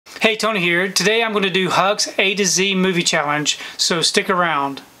Hey, Tony here. Today I'm going to do Huck's A to Z movie challenge, so stick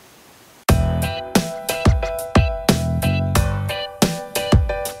around.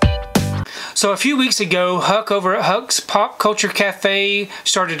 So a few weeks ago, Huck over at Huck's Pop Culture Cafe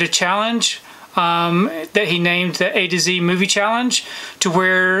started a challenge that he named the A to Z Movie Challenge, to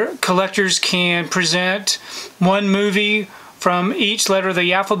where collectors can present one movie from each letter of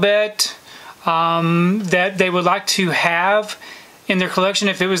the alphabet that they would like to have in their collection.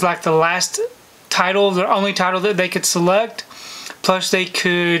 If it was like the last title, the only title that they could select, plus they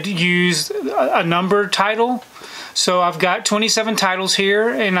could use a number title. So I've got 27 titles here,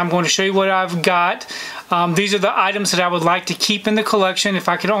 and I'm going to show you what I've got. These are the items that I would like to keep in the collection. If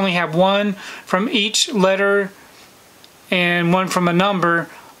I could only have one from each letter and one from a number,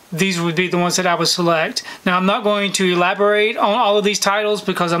 these would be the ones that I would select. Now, I'm not going to elaborate on all of these titles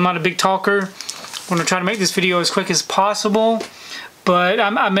because I'm not a big talker. I'm going to try to make this video as quick as possible, but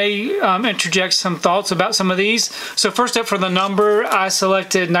I may interject some thoughts about some of these. So first up, for the number, I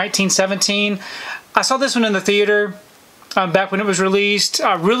selected 1917. I saw this one in the theater back when it was released.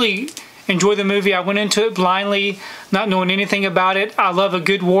 I really enjoyed the movie. I went into it blindly, not knowing anything about it. I love a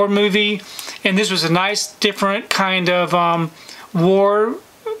good war movie, and this was a nice, different kind of war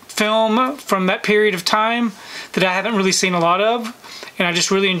film from that period of time that I haven't really seen a lot of, and I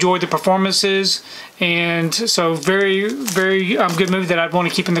just really enjoyed the performances, and so very, very good movie that I'd want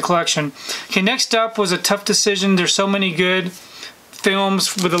to keep in the collection. Okay, next up was a tough decision. There's so many good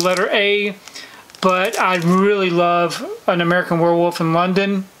films with the letter A, but I really love An American Werewolf in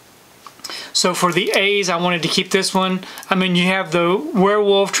London. So for the A's, I wanted to keep this one. I mean, you have the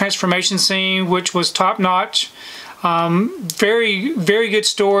werewolf transformation scene, which was top-notch. Very, very good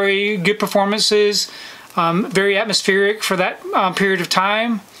story, good performances, very atmospheric for that period of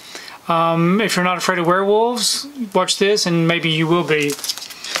time. If you're not afraid of werewolves, watch this and maybe you will be.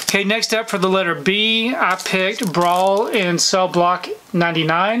 Okay, next up for the letter B, I picked Brawl in Cell Block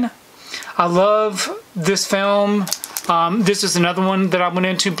 99. I love this film. This is another one that I went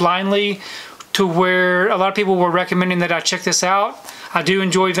into blindly, to where a lot of people were recommending that I check this out. I do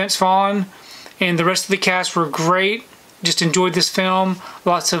enjoy Vince Vaughn, and the rest of the cast were great. Just enjoyed this film.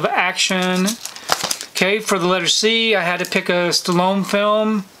 Lots of action. Okay, for the letter C, I had to pick a Stallone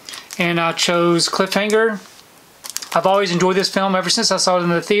film, and I chose Cliffhanger. I've always enjoyed this film ever since I saw it in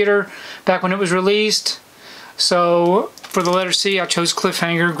the theater back when it was released. So for the letter C, I chose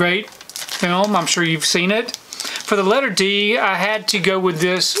Cliffhanger. Great film. I'm sure you've seen it. For the letter D, I had to go with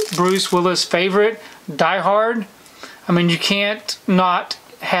this Bruce Willis favorite, Die Hard. I mean, you can't not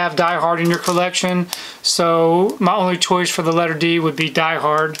have Die Hard in your collection, so my only choice for the letter D would be Die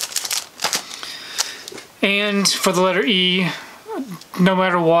Hard. And for the letter E, no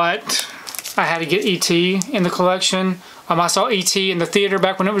matter what, I had to get E.T. in the collection. I saw E.T. in the theater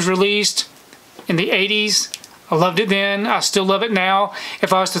back when it was released in the 80s. I loved it then. I still love it now.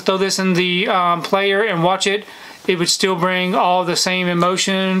 If I was to throw this in the player and watch it, it would still bring all the same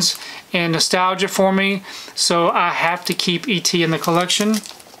emotions and nostalgia for me. So I have to keep E.T. in the collection.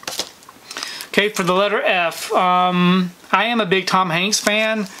 Okay, for the letter F, I am a big Tom Hanks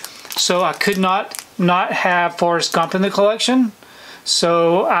fan, so I could not have Forrest Gump in the collection.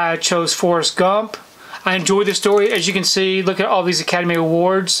 So I chose Forrest Gump. I enjoyed the story. As you can see, look at all these Academy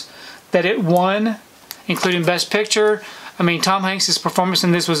Awards that it won, including Best Picture. I mean, Tom Hanks' performance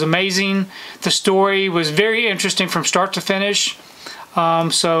in this was amazing. The story was very interesting from start to finish.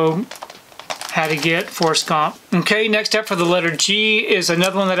 So, had to get Forrest Gump. Okay, next up for the letter G is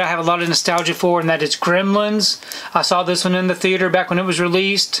another one that I have a lot of nostalgia for, and that is Gremlins. I saw this one in the theater back when it was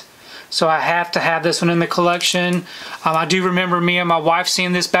released, so I have to have this one in the collection. I do remember me and my wife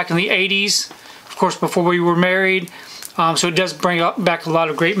seeing this back in the 80s, of course, before we were married. So it does bring back a lot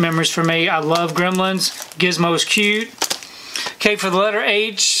of great memories for me. I love Gremlins. Gizmo is cute. Okay, for the letter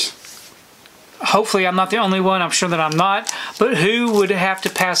H, hopefully I'm not the only one. I'm sure that I'm not. But who would have to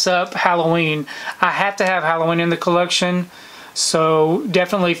pass up Halloween? I have to have Halloween in the collection. So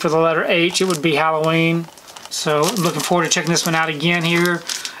definitely for the letter H, it would be Halloween. So looking forward to checking this one out again here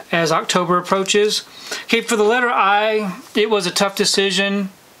as October approaches. Okay, for the letter I, it was a tough decision,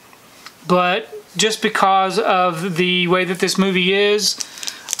 but just because of the way that this movie is,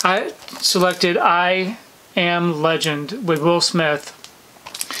 I selected I Am Legend with Will Smith.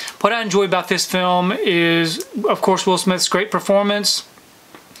 What I enjoy about this film is, of course, Will Smith's great performance,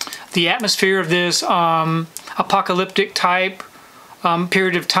 the atmosphere of this apocalyptic type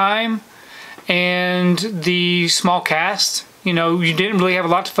period of time, and the small cast. You know, you didn't really have a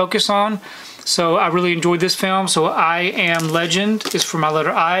lot to focus on, so I really enjoyed this film. So I Am Legend is for my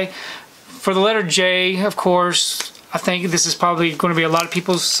letter I. For the letter J, of course, I think this is probably going to be a lot of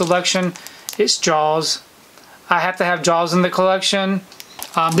people's selection. It's Jaws. I have to have Jaws in the collection.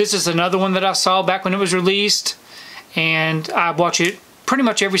 This is another one that I saw back when it was released, and I watch it pretty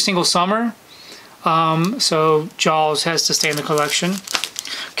much every single summer. So Jaws has to stay in the collection.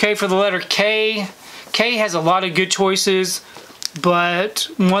 Okay, for the letter K. K has a lot of good choices, but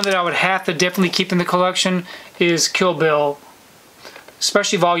one that I would have to definitely keep in the collection is Kill Bill,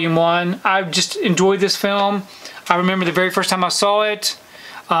 especially Volume 1. I just enjoyed this film. I remember the very first time I saw it.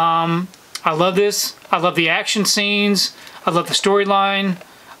 I love this. I love the action scenes. I love the storyline.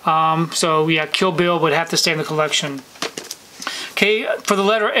 So yeah, Kill Bill would have to stay in the collection. Okay, for the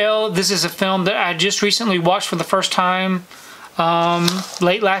letter L, this is a film that I just recently watched for the first time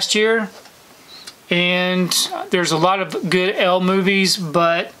late last year. And there's a lot of good L movies,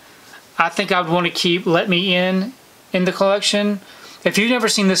 but I think I would want to keep Let Me In the collection. If you've never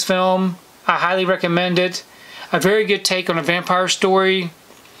seen this film, I highly recommend it. A very good take on a vampire story.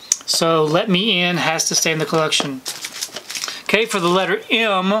 So Let Me In has to stay in the collection. Okay, for the letter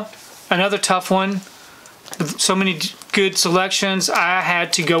M, another tough one. So many good selections. I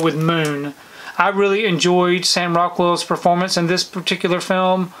had to go with Moon. I really enjoyed Sam Rockwell's performance in this particular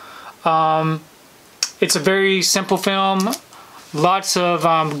film. It's a very simple film. Lots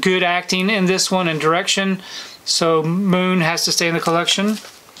of good acting in this one and direction. So Moon has to stay in the collection.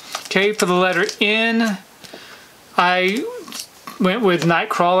 Okay, for the letter N, I went with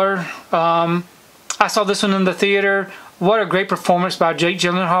Nightcrawler. I saw this one in the theater. What a great performance by Jake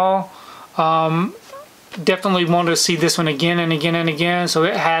Gyllenhaal. Definitely want to see this one again and again and again, so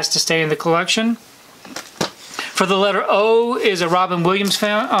it has to stay in the collection. For the letter O is a Robin Williams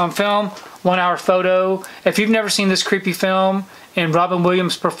film, 1 Hour Photo. If you've never seen this creepy film and Robin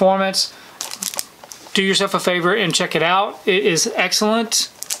Williams' performance, do yourself a favor and check it out. It is excellent.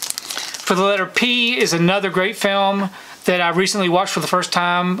 For the letter P is another great film that I recently watched for the first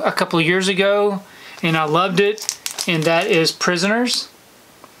time a couple of years ago, and I loved it, and that is Prisoners.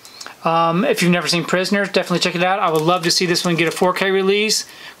 If you've never seen Prisoners, definitely check it out. I would love to see this one get a 4K release.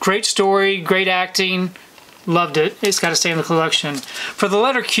 Great story, great acting. Loved it. It's got to stay in the collection. For the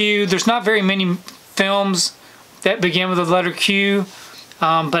letter Q, there's not very many films that begin with the letter Q,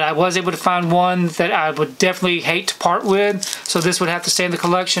 but I was able to find one that I would definitely hate to part with, so this would have to stay in the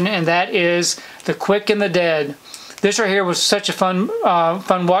collection, and that is The Quick and the Dead. This right here was such a fun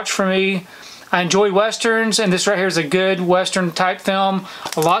watch for me. I enjoy westerns, and this right here is a good western type film.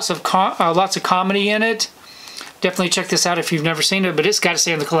 Lots of comedy in it. Definitely check this out if you've never seen it, but it's got to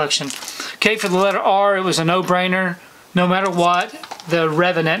stay in the collection. Okay, for the letter R, it was a no-brainer. No matter what, The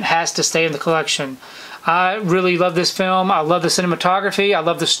Revenant has to stay in the collection. I really love this film. I love the cinematography. I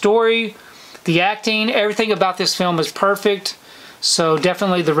love the story, the acting. Everything about this film is perfect. So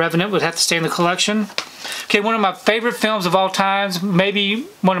definitely The Revenant would have to stay in the collection. Okay, one of my favorite films of all times, maybe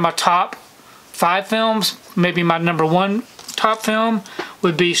one of my top 5 films, maybe my #1 top film,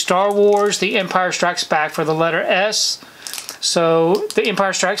 would be Star Wars The Empire Strikes Back for the letter S. So The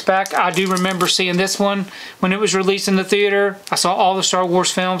Empire Strikes Back, I do remember seeing this one when it was released in the theater. I saw all the Star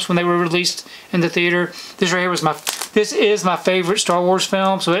Wars films when they were released in the theater. This right here was this is my favorite Star Wars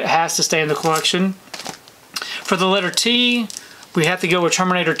film, so it has to stay in the collection. For the letter T, we have to go with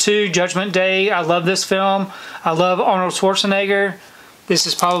Terminator 2, Judgment Day. I love this film. I love Arnold Schwarzenegger. This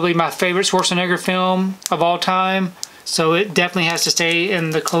is probably my favorite Schwarzenegger film of all time, so it definitely has to stay in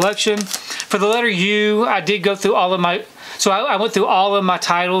the collection. For the letter U, I did go through all of my... So I went through all of my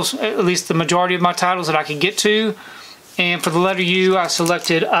titles, at least the majority of my titles that I could get to. And for the letter U, I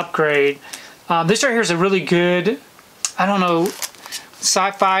selected Upgrade. This right here is a really good, I don't know,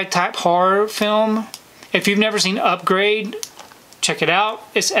 sci-fi type horror film. If you've never seen Upgrade, check it out.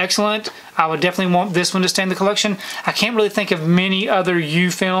 It's excellent. I would definitely want this one to stay in the collection. I can't really think of many other U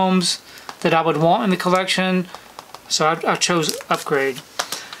films that I would want in the collection, so I chose Upgrade.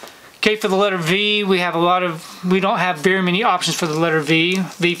 Okay, for the letter V, we don't have very many options for the letter V.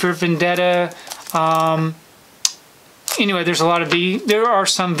 V for Vendetta. Anyway, there's a lot of V. There are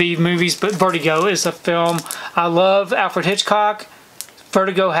some V movies, but Vertigo is a film. I love Alfred Hitchcock.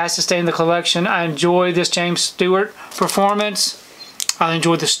 Vertigo has to stay in the collection. I enjoy this James Stewart performance. I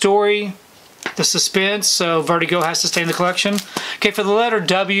enjoy the story, the suspense, so Vertigo has to stay in the collection. Okay, for the letter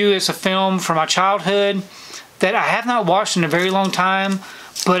W, it's a film from my childhood that I have not watched in a very long time,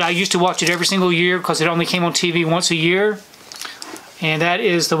 but I used to watch it every single year because it only came on TV once a year, and that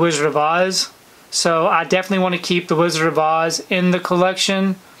is The Wizard of Oz. So I definitely want to keep The Wizard of Oz in the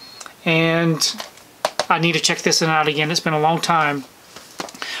collection, and I need to check this one out again. It's been a long time.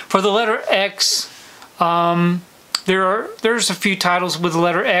 For the letter X, there's a few titles with the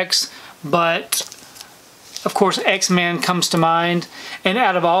letter X, but of course, X-Men comes to mind. And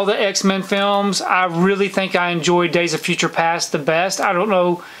out of all the X-Men films, I really think I enjoyed Days of Future Past the best. I don't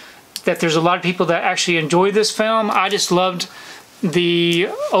know that there's a lot of people that actually enjoy this film. I just loved the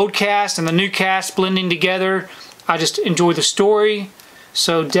old cast and the new cast blending together. I just enjoy the story.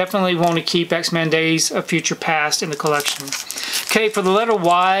 So definitely want to keep X-Men Days of Future Past in the collection. Okay, for the letter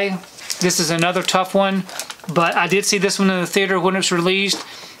Y, this is another tough one, but I did see this one in the theater when it was released.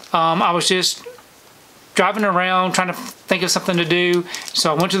 I was just driving around trying to think of something to do,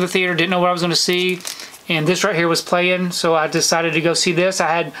 so I went to the theater, didn't know what I was going to see, and this right here was playing, so I decided to go see this. I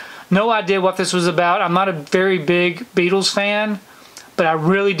had no idea what this was about. I'm not a very big Beatles fan, but I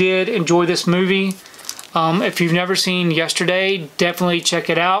really did enjoy this movie. If you've never seen Yesterday, definitely check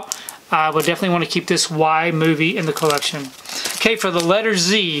it out. I would definitely want to keep this Y movie in the collection. Okay, for the letter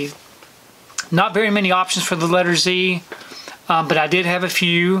Z, not very many options for the letter Z, but I did have a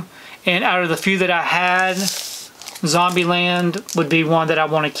few. And out of the few that I had, Zombieland would be one that I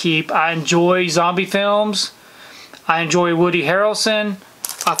want to keep. I enjoy zombie films. I enjoy Woody Harrelson.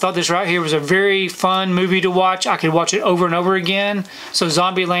 I thought this right here was a very fun movie to watch. I could watch it over and over again. So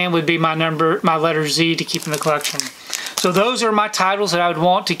Zombieland would be my letter Z to keep in the collection. So those are my titles that I would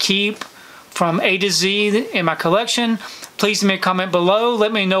want to keep from A to Z in my collection. Please leave me a comment below.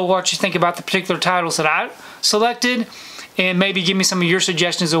 Let me know what you think about the particular titles that I selected. And maybe give me some of your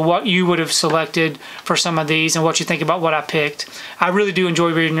suggestions of what you would have selected for some of these and what you think about what I picked. I really do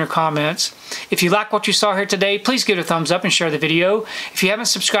enjoy reading your comments. If you like what you saw here today, please give it a thumbs up and share the video. If you haven't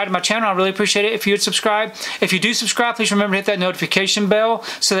subscribed to my channel, I really appreciate it if you would subscribe. If you do subscribe, please remember to hit that notification bell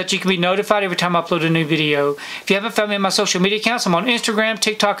so that you can be notified every time I upload a new video. If you haven't found me on my social media accounts, I'm on Instagram,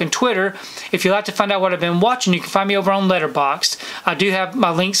 TikTok, and Twitter. If you'd like to find out what I've been watching, you can find me over on Letterboxd. I do have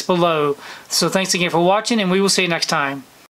my links below. So thanks again for watching, and we will see you next time.